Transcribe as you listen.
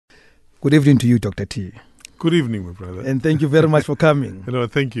Good evening to you, Dr. T. Good evening, my brother. And thank you very much for coming. No,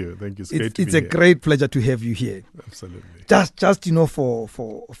 thank you. Thank you. It's a great pleasure to have you here. Absolutely. Just for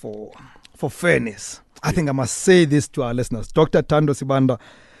fairness, I think I must say this to our listeners. Dr. Thando Sibanda,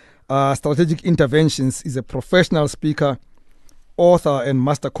 Strategic Interventions, is a professional speaker, author, and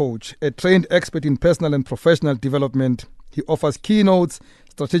master coach, a trained expert in personal and professional development. He offers keynotes,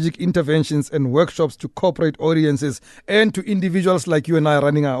 strategic interventions, and workshops to corporate audiences and to individuals like you and I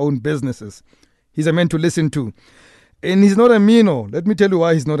running our own businesses. He's a man to listen to. And he's not a minnow. Let me tell you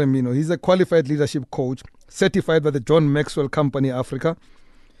why he's not a minnow. He's a qualified leadership coach, certified by the John Maxwell Company Africa.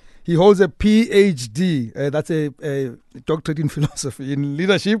 He holds a PhD. That's a doctorate in philosophy, in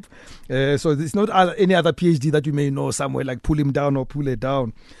leadership. So it's not any other PhD that you may know somewhere, like Pull Him Down or Pull It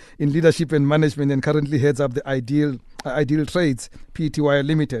Down, in leadership and management, and currently heads up the Ideal Trades, Pty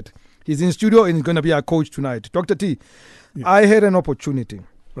Limited. He's in studio and he's going to be our coach tonight. Dr. T, yes. I had an opportunity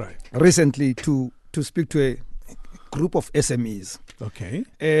recently to speak to a group of SMEs. Okay.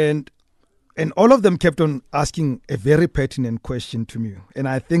 And all of them kept on asking a very pertinent question to me. And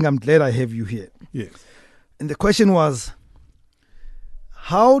I think I'm glad I have you here. Yes. And the question was,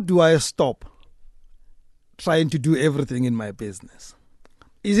 how do I stop trying to do everything in my business?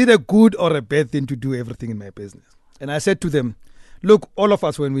 Is it a good or a bad thing to do everything in my business? And I said to them, look, all of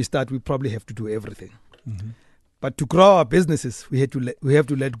us, when we start, we probably have to do everything. Mm-hmm. But to grow our businesses, we have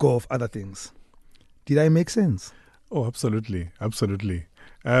to let go of other things. Did I make sense? Oh, absolutely. Absolutely.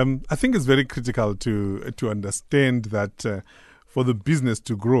 I think it's very critical to understand that for the business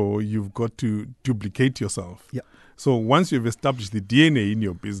to grow, you've got to duplicate yourself. Yeah. So once you've established the DNA in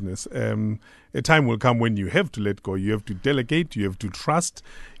your business, a time will come when you have to let go. You have to delegate. You have to trust.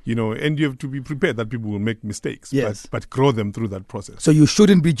 And you have to be prepared that people will make mistakes, yes. but grow them through that process. So you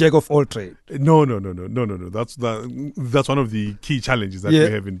shouldn't be jack of all trade. No. That's one of the key challenges that we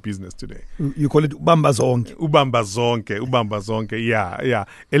have in business today. You call it ubamba zonke. Ubamba zonke. Yeah.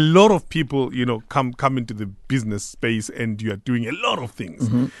 A lot of people, come into the business space and you are doing a lot of things.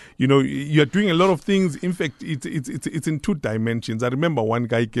 Mm-hmm. You are doing a lot of things. In fact, it's in two dimensions. I remember one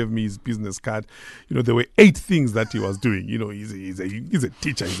guy gave me his business card. There were 8 things that he was doing. He's a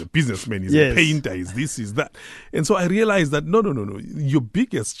teacher. He's a businessman, he's a painter, he's this, he's that. And so I realized that no. Your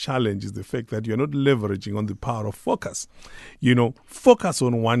biggest challenge is the fact that you're not leveraging on the power of focus. Focus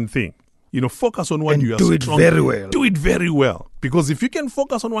on one thing. Focus on what you are strong. Do it very well. Because if you can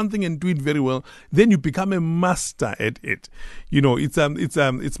focus on one thing and do it very well, then you become a master at it.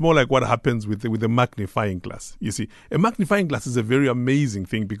 It's more like what happens with a magnifying glass. You see, a magnifying glass is a very amazing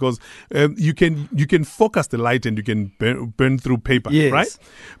thing because you can focus the light and you can burn through paper, right?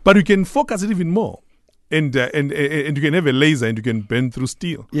 But you can focus it even more. And you can have a laser and you can burn through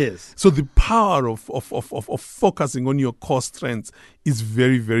steel. Yes. So the power of focusing on your core strengths is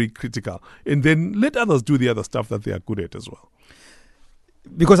very, very critical. And then let others do the other stuff that they are good at as well.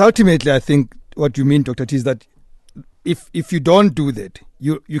 Because ultimately, I think what you mean, Dr. T, is that if you don't do that,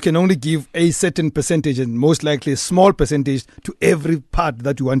 you can only give a certain percentage and most likely a small percentage to every part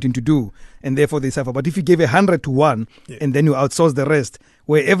that you want him to do, and therefore they suffer. But if you give 100 to one and then you outsource the rest,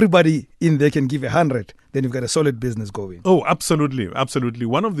 where everybody in there can give 100, then you've got a solid business going. Oh, absolutely.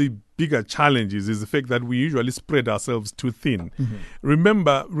 One of the bigger challenges is the fact that we usually spread ourselves too thin. Mm-hmm.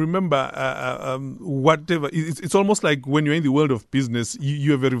 Remember, whatever, it's almost like when you're in the world of business,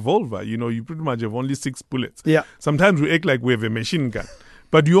 you have a revolver, you pretty much have only 6 bullets. Yeah. Sometimes we act like we have a machine gun.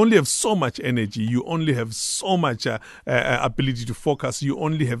 But you only have so much energy. You only have so much ability to focus. You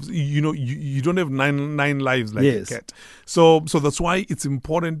only have, you don't have nine lives like a cat. So that's why it's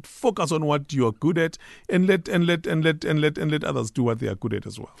important. Focus on what you are good at, and let others do what they are good at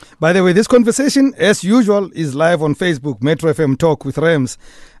as well. By the way, this conversation, as usual, is live on Facebook, Metro FM Talk with Rams.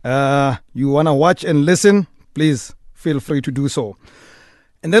 You want to watch and listen? Please feel free to do so.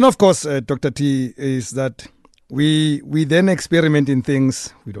 And then, of course, Dr. T, is that we then experiment in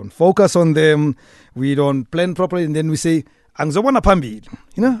things. We don't focus on them. We don't plan properly. And then we say, angizobona phambili.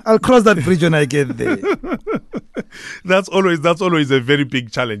 I'll cross that bridge when I get there. That's always a very big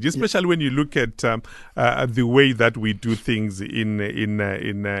challenge, especially when you look at the way that we do things in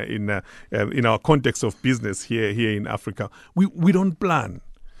our context of business here in Africa. We don't plan.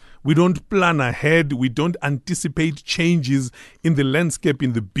 We don't plan ahead. We don't anticipate changes in the landscape,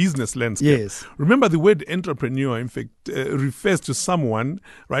 in the business landscape. Yes. Remember, the word entrepreneur, in fact, refers to someone,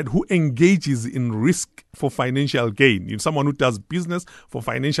 right, who engages in risk for financial gain. Someone who does business for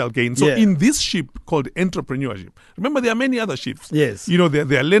financial gain. So in this ship called entrepreneurship, remember there are many other ships. Yes. There are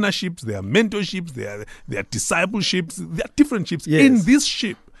learnerships, there are mentorships, there are discipleships, there are different ships. Yes. In this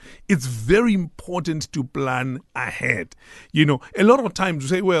ship, It's very important to plan ahead. You know, a lot of times you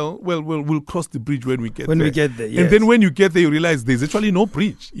say, well, we'll cross the bridge when we get there. Yes. And then when you get there, you realize there's actually no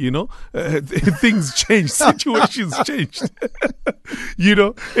bridge, you know. Things change, situations changed. You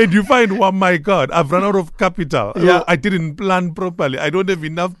know, and you find, oh my God, I've run out of capital. Yeah. I didn't plan properly. I don't have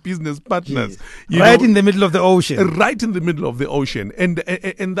enough business partners. Right in the middle of the ocean. Right in the middle of the ocean. And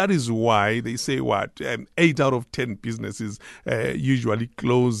that is why they say 8 out of 10 businesses usually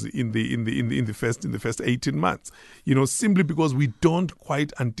close in the first 18 months. You know, simply because we don't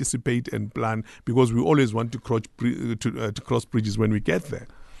quite anticipate and plan, because we always want to cross bridges when we get there.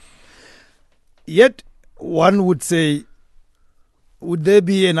 Yet one would say, would there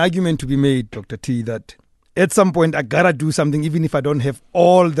be an argument to be made, Dr. T, that at some point I gotta do something even if I don't have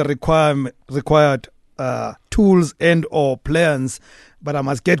all the required tools and or plans, but I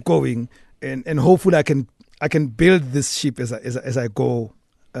must get going, and hopefully I can build this ship as I go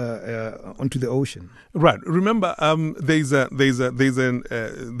onto the ocean. Right. Remember, there's a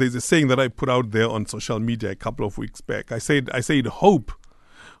saying that I put out there on social media a couple of weeks back. I said hope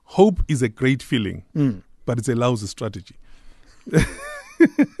is a great feeling, but it's a lousy strategy.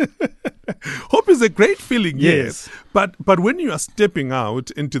 Hope is a great feeling, yes. But when you are stepping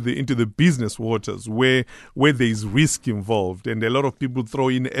out into the business waters where there is risk involved and a lot of people throw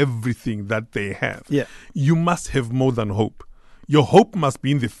in everything that they have, you must have more than hope. Your hope must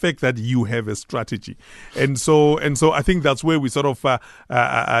be in the fact that you have a strategy, and so I think that's where we sort of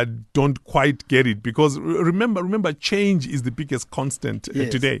don't quite get it, because remember, change is the biggest constant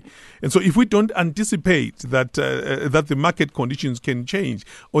today, and so if we don't anticipate that the market conditions can change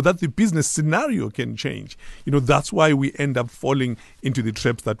or that the business scenario can change, you know, that's why we end up falling into the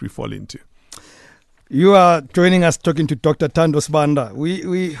traps that we fall into. You are joining us talking to Dr. Thando Sibanda.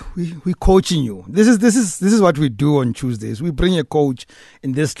 We coaching you. This is what we do on Tuesdays. We bring a coach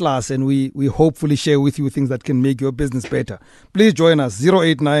in this class and we hopefully share with you things that can make your business better. Please join us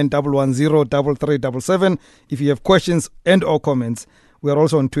 089-110-3377 if you have questions and or comments. We are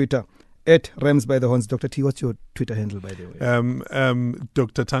also on Twitter at Rams by the Horns. Dr. T, what's your Twitter handle, by the way?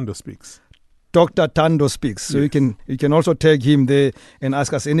 Dr. Thando Speaks. Dr. Thando Speaks. So you can also tag him there and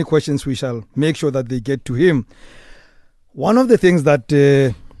ask us any questions. We shall make sure that they get to him. One of the things that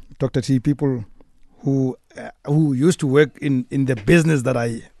Dr. T, people who used to work in the business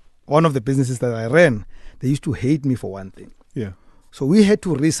one of the businesses that I ran, they used to hate me for one thing. Yeah. So we had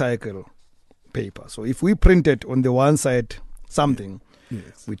to recycle paper. So if we printed on the one side something,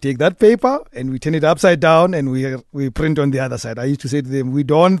 we take that paper and we turn it upside down and we print on the other side. I used to say to them, we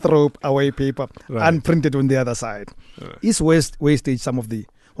don't throw away paper unprinted on the other side. Right. Is wastage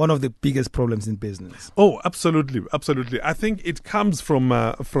one of the biggest problems in business? Oh, absolutely. I think it comes from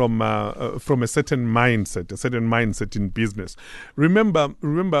a certain mindset in business. Remember,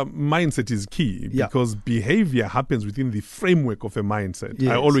 mindset is key, because behavior happens within the framework of a mindset.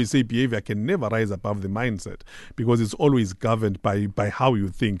 Yes. I always say behavior can never rise above the mindset, because it's always governed by how you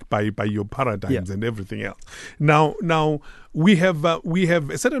think, by your paradigms and everything else. Now we have a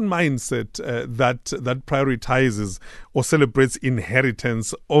certain mindset that prioritizes or celebrates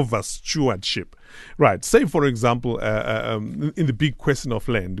inheritance over stewardship. Right. Say, for example, in the big question of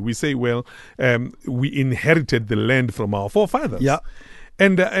land, we say, well, we inherited the land from our forefathers. Yeah.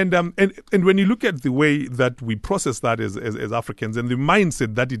 And when you look at the way that we process that as Africans, and the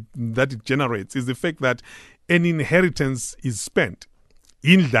mindset that it generates, is the fact that an inheritance is spent.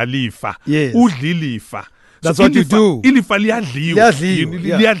 Indlalifa. Yes. Udlilifa. That's what you do. Ilifa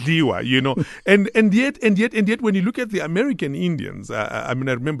liyadliwa, you know. And yet when you look at the American Indians, I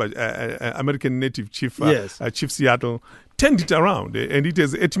remember American native chief, Chief Seattle, turned it around, and it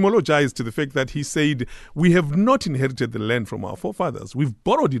is etymologized to the fact that he said, we have not inherited the land from our forefathers, we've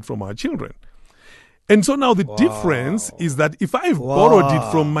borrowed it from our children. And so now the difference is that if I've borrowed it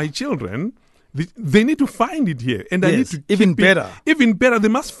from my children, they need to find it here, and I need to even better. They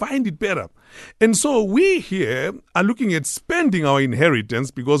must find it better. And so we here are looking at spending our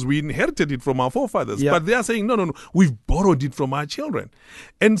inheritance because we inherited it from our forefathers. But they are saying, no, we've borrowed it from our children.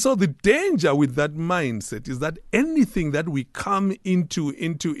 And so the danger with that mindset is that anything that we come into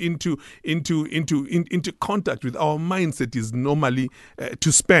contact with, our mindset is normally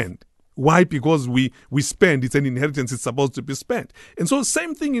to spend. Why? Because we spend. It's an inheritance. It's supposed to be spent. And so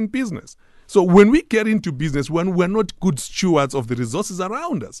same thing in business. So when we get into business, when we're not good stewards of the resources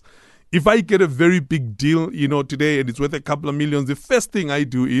around us, if I get a very big deal, today, and it's worth a couple of millions, the first thing I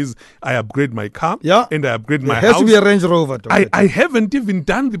do is I upgrade my car and I upgrade my house. It has to be a Range Rover. I haven't even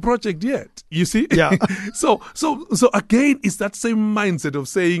done the project yet. You see? Yeah. So again, it's that same mindset of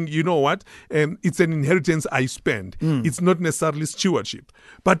saying, you know what, it's an inheritance I spend. It's not necessarily stewardship.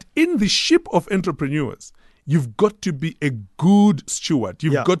 But in the ship of entrepreneurs, you've got to be a good steward.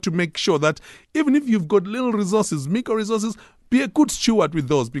 You've got to make sure that even if you've got little resources, micro resources, be a good steward with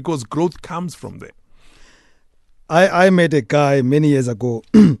those, because growth comes from there. I met a guy many years ago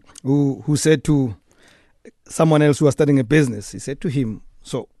who said to someone else who was starting a business, he said to him,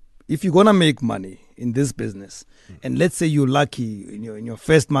 so if you're going to make money in this business, and let's say you're lucky in your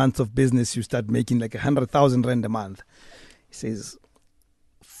first month of business, you start making like 100,000 rand a month. He says,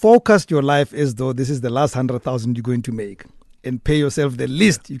 focus your life as though this is the last 100,000 you're going to make, and pay yourself the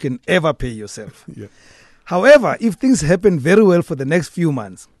least you can ever pay yourself. However, if things happen very well for the next few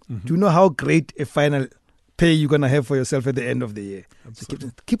months, do you know how great a final pay you're going to have for yourself at the end of the year? So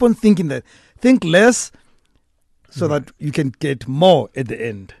keep on thinking that. Think less so that you can get more at the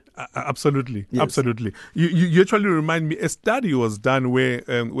end. Absolutely, absolutely. You actually remind me. A study was done where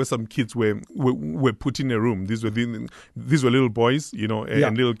some kids were put in a room. These were little boys,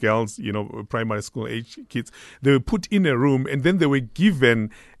 and little girls, primary school age kids. They were put in a room, and then they were given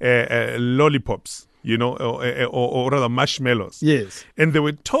lollipops, or rather marshmallows. Yes. And they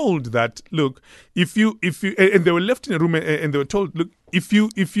were told that, look, if you and they were left in a room, and they were told, look, if you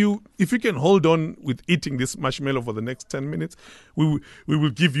can hold on with eating this marshmallow for the next 10 minutes, we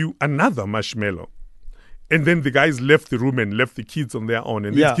will give you another marshmallow. And then the guys left the room and left the kids on their own,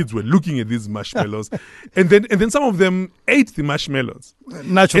 and these kids were looking at these marshmallows, and then some of them ate the marshmallows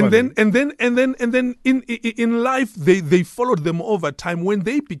naturally. And then in life they followed them over time. When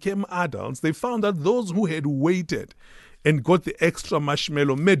they became adults, they found that those who had waited and got the extra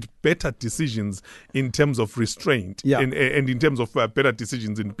marshmallow made better decisions in terms of restraint and in terms of better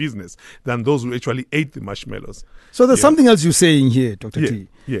decisions in business than those who actually ate the marshmallows. So there's something else you're saying here, Dr. T.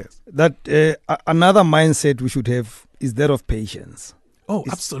 Yes. That another mindset we should have is that of patience. Oh,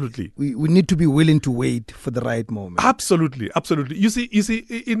 absolutely. We need to be willing to wait for the right moment. Absolutely. You see,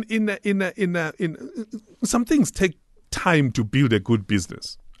 in some things take time to build a good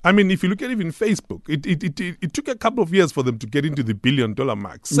business. I mean, if you look at even Facebook, it took a couple of years for them to get into the $1 billion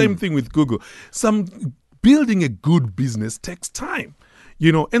mark. Same thing with Google. Building a good business takes time,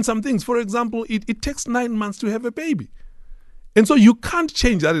 and some things, for example, it takes 9 months to have a baby. And so you can't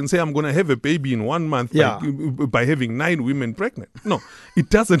change that and say, I'm going to have a baby in 1 month by having 9 women pregnant. No, it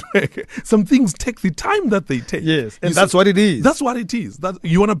doesn't work. Some things take the time that they take. Yes, and that's what it is. That's what it is. That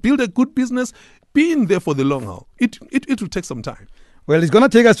you want to build a good business, be in there for the long haul. It will take some time. Well, it's going to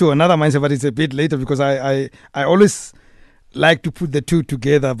take us to another mindset, but it's a bit later because I always like to put the two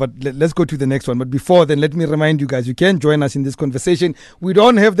together. But let's go to the next one. But before then, let me remind you guys, you can join us in this conversation. We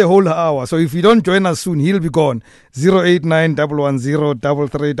don't have the whole hour. So if you don't join us soon, he'll be gone.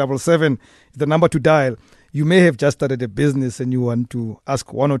 089-110-3377 is the number to dial. You may have just started a business and you want to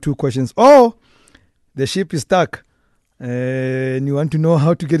ask 1 or 2 questions. Or the ship is stuck. And you want to know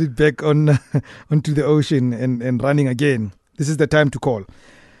how to get it back onto the ocean and running again. This is the time to call.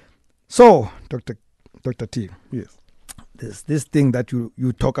 So, Dr. T. Yes. There's this thing that you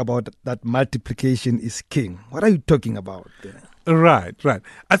talk about, that multiplication is king. What are you talking about there? Right.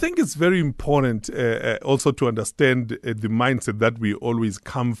 I think it's very important also to understand the mindset that we always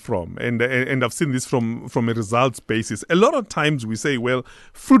come from. And I've seen this from a results basis. A lot of times we say, well,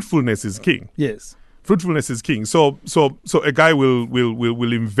 fruitfulness is king. Yes. Fruitfulness is king. So a guy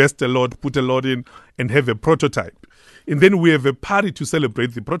will invest a lot, put a lot in, and have a prototype. And then we have a party to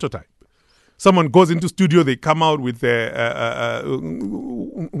celebrate the prototype. Someone goes into studio, they come out with what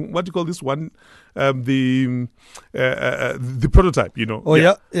do you call this one? The prototype, Oh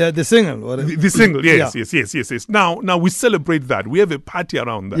yeah, the single. The single, yes. Now we celebrate that. We have a party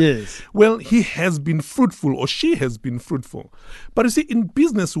around that. Yes. Well, he has been fruitful or she has been fruitful. But you see, in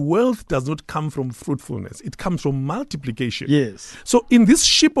business, wealth does not come from fruitfulness. It comes from multiplication. Yes. So in this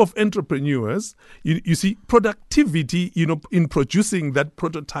ship of entrepreneurs, you see, productivity, in producing that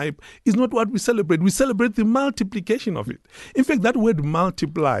prototype is not what we celebrate. We celebrate the multiplication of it. In fact, that word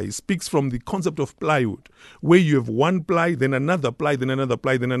multiply speaks from the concept of plywood, where you have one ply, then another ply, then another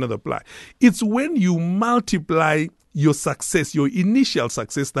ply, then another ply. It's when you multiply your success, your initial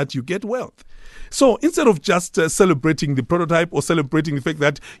success, that you get wealth. So instead of just celebrating the prototype or celebrating the fact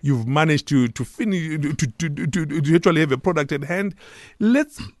that you've managed to finish to actually have a product at hand,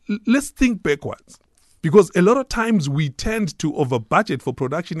 let's think backwards. Because a lot of times we tend to over budget for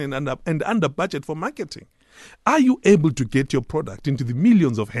production and under budget for marketing. Are you able to get your product into the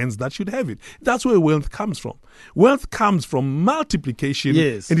millions of hands that should have it? That's where wealth comes from. Wealth comes from multiplication,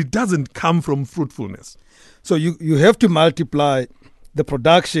 and it doesn't come from fruitfulness. So you have to multiply the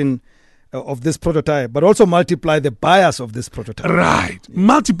production of this prototype, but also multiply the buyers of this prototype. Right.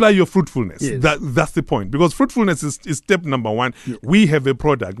 Multiply your fruitfulness. Yes. That's the point. Because fruitfulness is step number one. Yes. We have a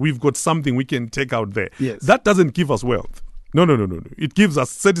product. We've got something we can take out there. Yes. That doesn't give us wealth. No. It gives us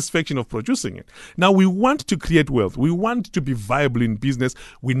satisfaction of producing it. Now, we want to create wealth. We want to be viable in business.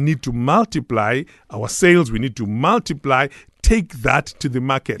 We need to multiply our sales. We need to multiply, take that to the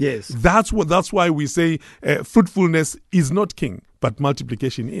market. Yes. That's why we say fruitfulness is not king, but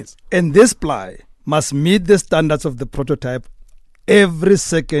multiplication is. And this ply must meet the standards of the prototype every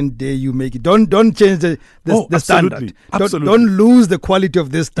second day you make it. Don't change the standard. Don't lose the quality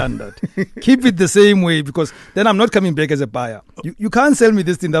of this standard. Keep it the same way, because then I'm not coming back as a buyer. You can't sell me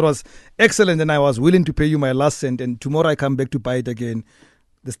this thing that was excellent and I was willing to pay you my last cent, and tomorrow I come back to buy it again.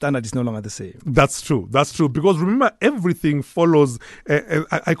 The standard is no longer the same. That's true. Because remember, everything follows,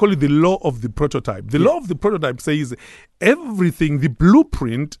 I call it the law of the prototype. The law of the prototype says everything, the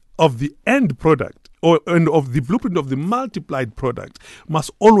blueprint of the end product, and of the blueprint of the multiplied product, must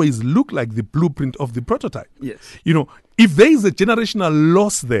always look like the blueprint of the prototype. Yes. If there is a generational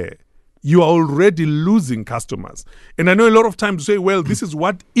loss there, you are already losing customers. And I know a lot of times you say, well, this is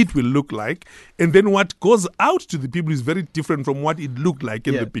what it will look like. And then what goes out to the people is very different from what it looked like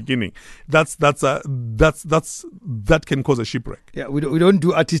in the beginning. That can cause a shipwreck. Yeah, we don't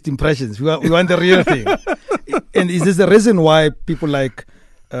do artist impressions. We want the real thing. And is this the reason why people like,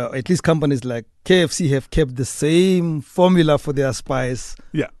 at least companies like KFC, have kept the same formula for their spice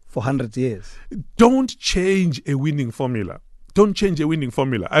for 100 years? Don't change a winning formula. Don't change a winning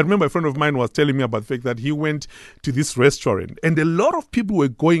formula. I remember a friend of mine was telling me about the fact that he went to this restaurant and a lot of people were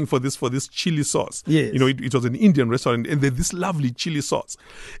going for this chili sauce. Yes. It was an Indian restaurant and they had this lovely chili sauce.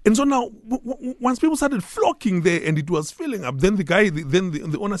 And so now, once people started flocking there and it was filling up, then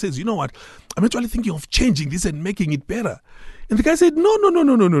the owner says, you know what, I'm actually thinking of changing this and making it better. And the guy said, no.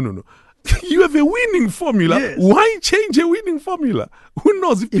 You have a winning formula. Yes. Why change a winning formula? Who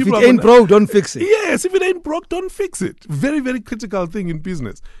knows if people it ain't broke, don't fix it. Yes, if it ain't broke, don't fix it. Very, very critical thing in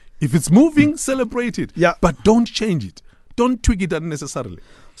business. If it's moving, celebrate it. Yeah. But don't change it. Don't tweak it unnecessarily.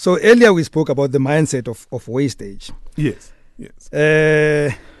 So earlier we spoke about the mindset of wastage. Yes.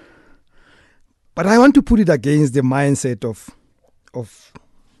 But I want to put it against the mindset of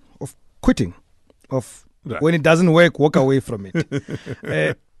quitting, of when it doesn't work, walk away from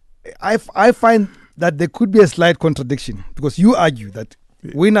it. I find that there could be a slight contradiction, because you argue that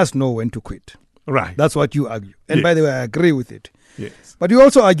winners know when to quit. Right. That's what you argue. And by the way, I agree with it. Yes. But you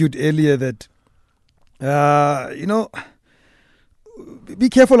also argued earlier that, be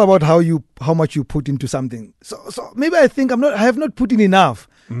careful about how much you put into something. So maybe I think I have not put in enough.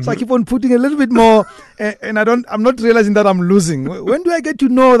 Mm-hmm. So I keep on putting a little bit more, and I'm not realizing that I'm losing. When do I get to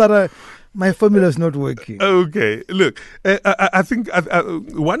know that my formula is not working? Okay, look, I think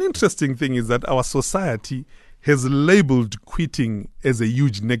one interesting thing is that our society has labeled quitting as a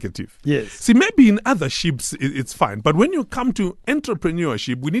huge negative. Yes. See, maybe in other ships it's fine, but when you come to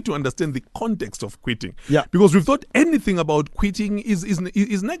entrepreneurship, we need to understand the context of quitting. Yeah. Because we've thought anything about quitting is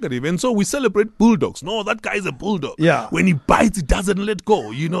negative, and so we celebrate bulldogs. No, that guy's a bulldog. Yeah. When he bites, he doesn't let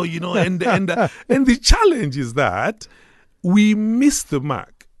go. And the challenge is that we miss the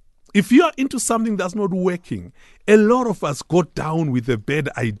mark. If you are into something that's not working, a lot of us go down with a bad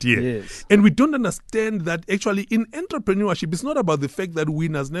idea. Yes. And we don't understand that actually in entrepreneurship, it's not about the fact that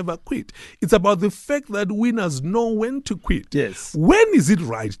winners never quit. It's about the fact that winners know when to quit. Yes. When is it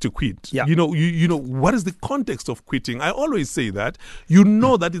right to quit? Yeah. What is the context of quitting? I always say that you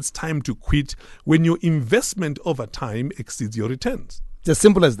know that it's time to quit when your investment over time exceeds your returns. It's as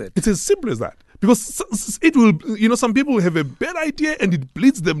simple as that. It's as simple as that. Because it will, some people have a bad idea and it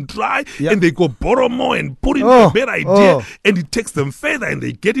bleeds them dry, and they go borrow more and put in a bad idea, and it takes them further and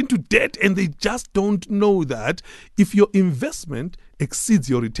they get into debt, and they just don't know that if your investment exceeds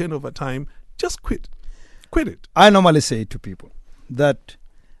your return over time, just quit. Quit it. I normally say to people that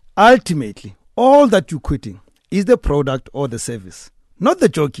ultimately all that you're quitting is the product or the service, not the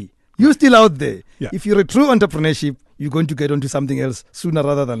jockey. You're still out there. Yeah. If you're a true entrepreneurship, you're going to get onto something else sooner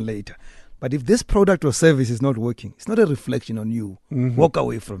rather than later. But if this product or service is not working, it's not a reflection on you. Mm-hmm. Walk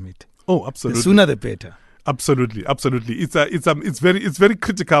away from it. Oh, absolutely. The sooner the better. Absolutely. It's very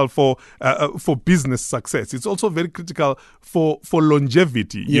critical for business success. It's also very critical for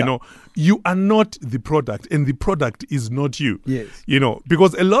longevity. Yeah. You are not the product, and the product is not you. Yes.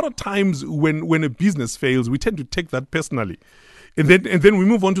 Because a lot of times when a business fails, we tend to take that personally. And then we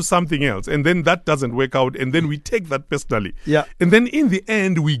move on to something else, and then that doesn't work out, and then we take that personally. Yeah. And then in the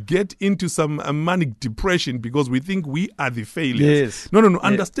end, we get into some manic depression because we think we are the failures. Yes. No.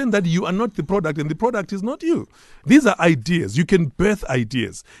 Understand that you are not the product, and the product is not you. These are ideas. You can birth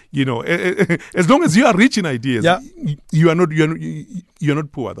ideas. As long as you are rich in ideas, you are not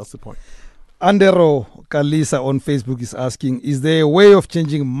poor. That's the point. Andero Kalisa on Facebook is asking, is there a way of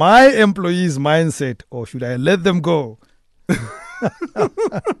changing my employees' mindset, or should I let them go?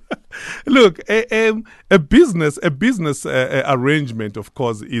 Look, a business arrangement, of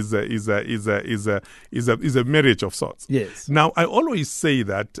course, is a marriage of sorts. Yes. Now, I always say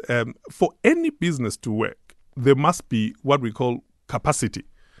that for any business to work, there must be what we call capacity,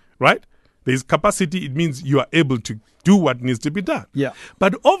 right? There is capacity. It means you are able to do what needs to be done. Yeah.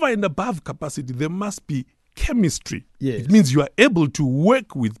 But over and above capacity, there must be chemistry. Yes. It means you are able to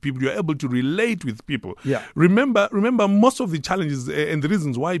work with people. You are able to relate with people. Yeah. Remember, most of the challenges and the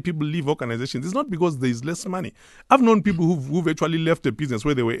reasons why people leave organizations is not because there is less money. I've known people who've actually left a business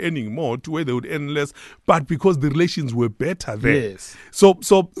where they were earning more to where they would earn less, but because the relations were better there. Yes. So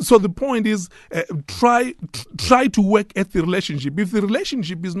the point is, try to work at the relationship. If the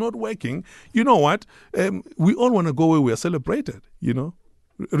relationship is not working, you know what? We all want to go where we are celebrated.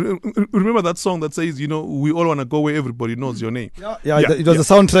 Remember that song that says, we all want to go where everybody knows your name. Yeah. It was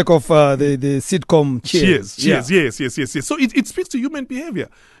the soundtrack of the sitcom Cheers. Yes. So it speaks to human behavior.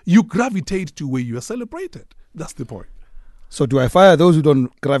 You gravitate to where you are celebrated. That's the point. So do I fire those who don't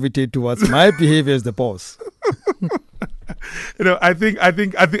gravitate towards my behavior as the boss? I think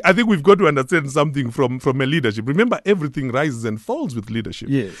we've got to understand something from a leadership. Remember, everything rises and falls with leadership.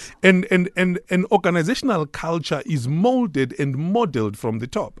 Yes. And organizational culture is molded and modeled from the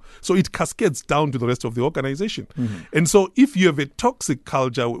top. So it cascades down to the rest of the organization. Mm-hmm. And so if you have a toxic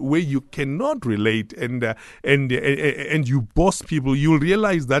culture where you cannot relate and you boss people, you'll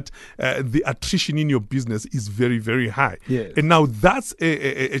realize that the attrition in your business is very, very high. Yes. And now that's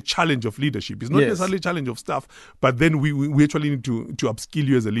a challenge of leadership. It's not necessarily a challenge of staff, but then we actually need to upskill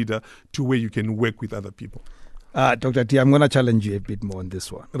you as a leader to where you can work with other people. Dr. T, I'm going to challenge you a bit more on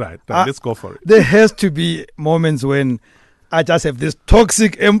this one. Right. Let's go for it. There has to be moments when I just have this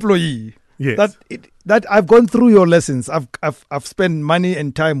toxic employee. Yes. That I've gone through your lessons. I've spent money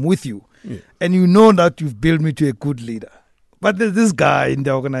and time with you. Yeah. And you know that you've built me to a good leader. But there's this guy in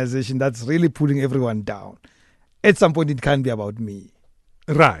the organization that's really pulling everyone down. At some point, it can't be about me.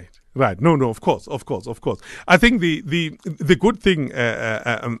 Right. No, of course. I think the good thing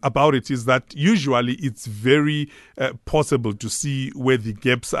about it is that usually it's very possible to see where the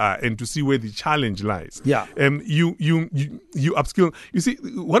gaps are and to see where the challenge lies. Yeah. You upskill. You see,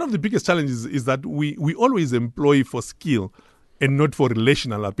 one of the biggest challenges is that we always employ for skill and not for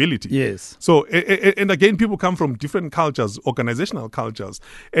relational ability. Yes. So, and again, people come from different cultures, organizational cultures,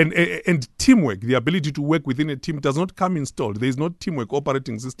 and teamwork, the ability to work within a team does not come installed. There is no teamwork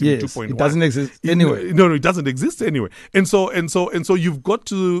operating system 2.1. It doesn't exist anyway. No, it doesn't exist anyway. And so you've got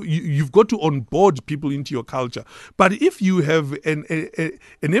to onboard people into your culture. But if you have an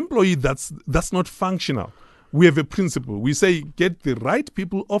employee that's not functional, we have a principle. We say get the right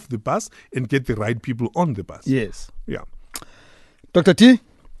people off the bus and get the right people on the bus. Yes. Yeah. Dr. T,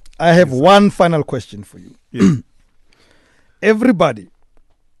 I have one final question for you. Yes. Everybody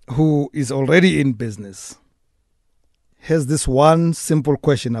who is already in business has this one simple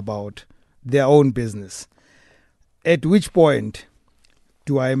question about their own business. At which point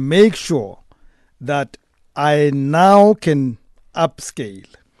do I make sure that I now can upscale?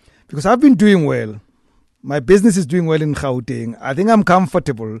 Because I've been doing well. My business is doing well in Gauteng. I think I'm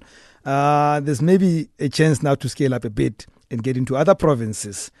comfortable. There's maybe a chance now to scale up a bit and get into other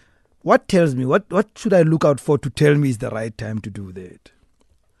provinces. What tells me, what should I look out for to tell me is the right time to do that?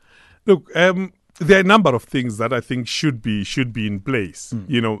 Look, there are a number of things that I think should be in place.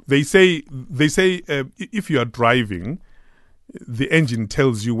 They say if you are driving, the engine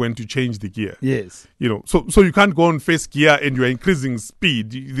tells you when to change the gear. Yes. So you can't go on first gear and you're increasing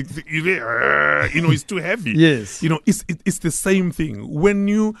speed. It's too heavy. Yes. It's the same thing. When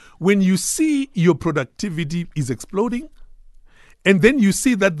you see your productivity is exploding, and then you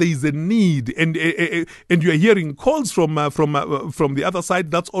see that there is a need, and you are hearing calls from the other side.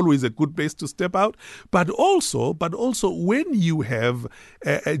 That's always a good place to step out. But also, when you have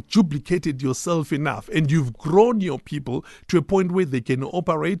duplicated yourself enough, and you've grown your people to a point where they can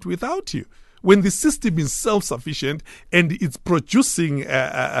operate without you. When the system is self-sufficient and it's producing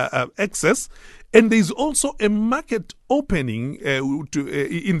excess, and there's also a market opening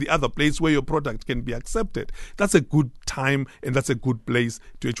in the other place where your product can be accepted, that's a good time and that's a good place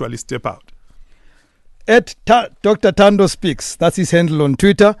to actually step out. At Dr. Thando Speaks. That's his handle on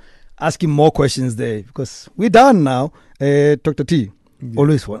Twitter. Ask him more questions there because we're done now. Dr. T,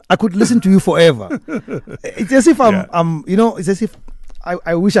 always one. I could listen to you forever. It's as if it's as if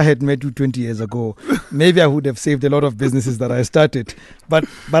I wish I had met you 20 years ago. Maybe I would have saved a lot of businesses that I started. But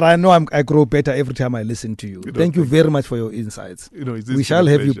I know I grow better every time I listen to you. Thank you very much for your insights. We shall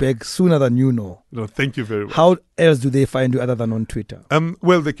have you back sooner than you know. Thank you very much. How else do they find you other than on Twitter?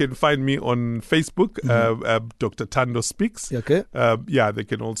 Well, they can find me on Facebook, Dr. Thando Speaks. Okay. They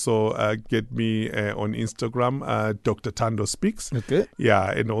can also get me on Instagram, Dr. Thando Speaks. Okay. Yeah,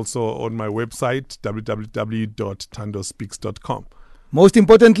 and also on my website, www.thandospeaks.com. Most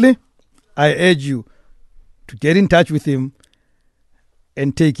importantly, I urge you to get in touch with him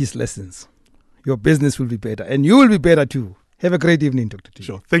and take his lessons. Your business will be better and you will be better too. Have a great evening, Dr. T.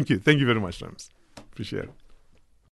 Sure. Thank you. Thank you very much, Rams. Appreciate it.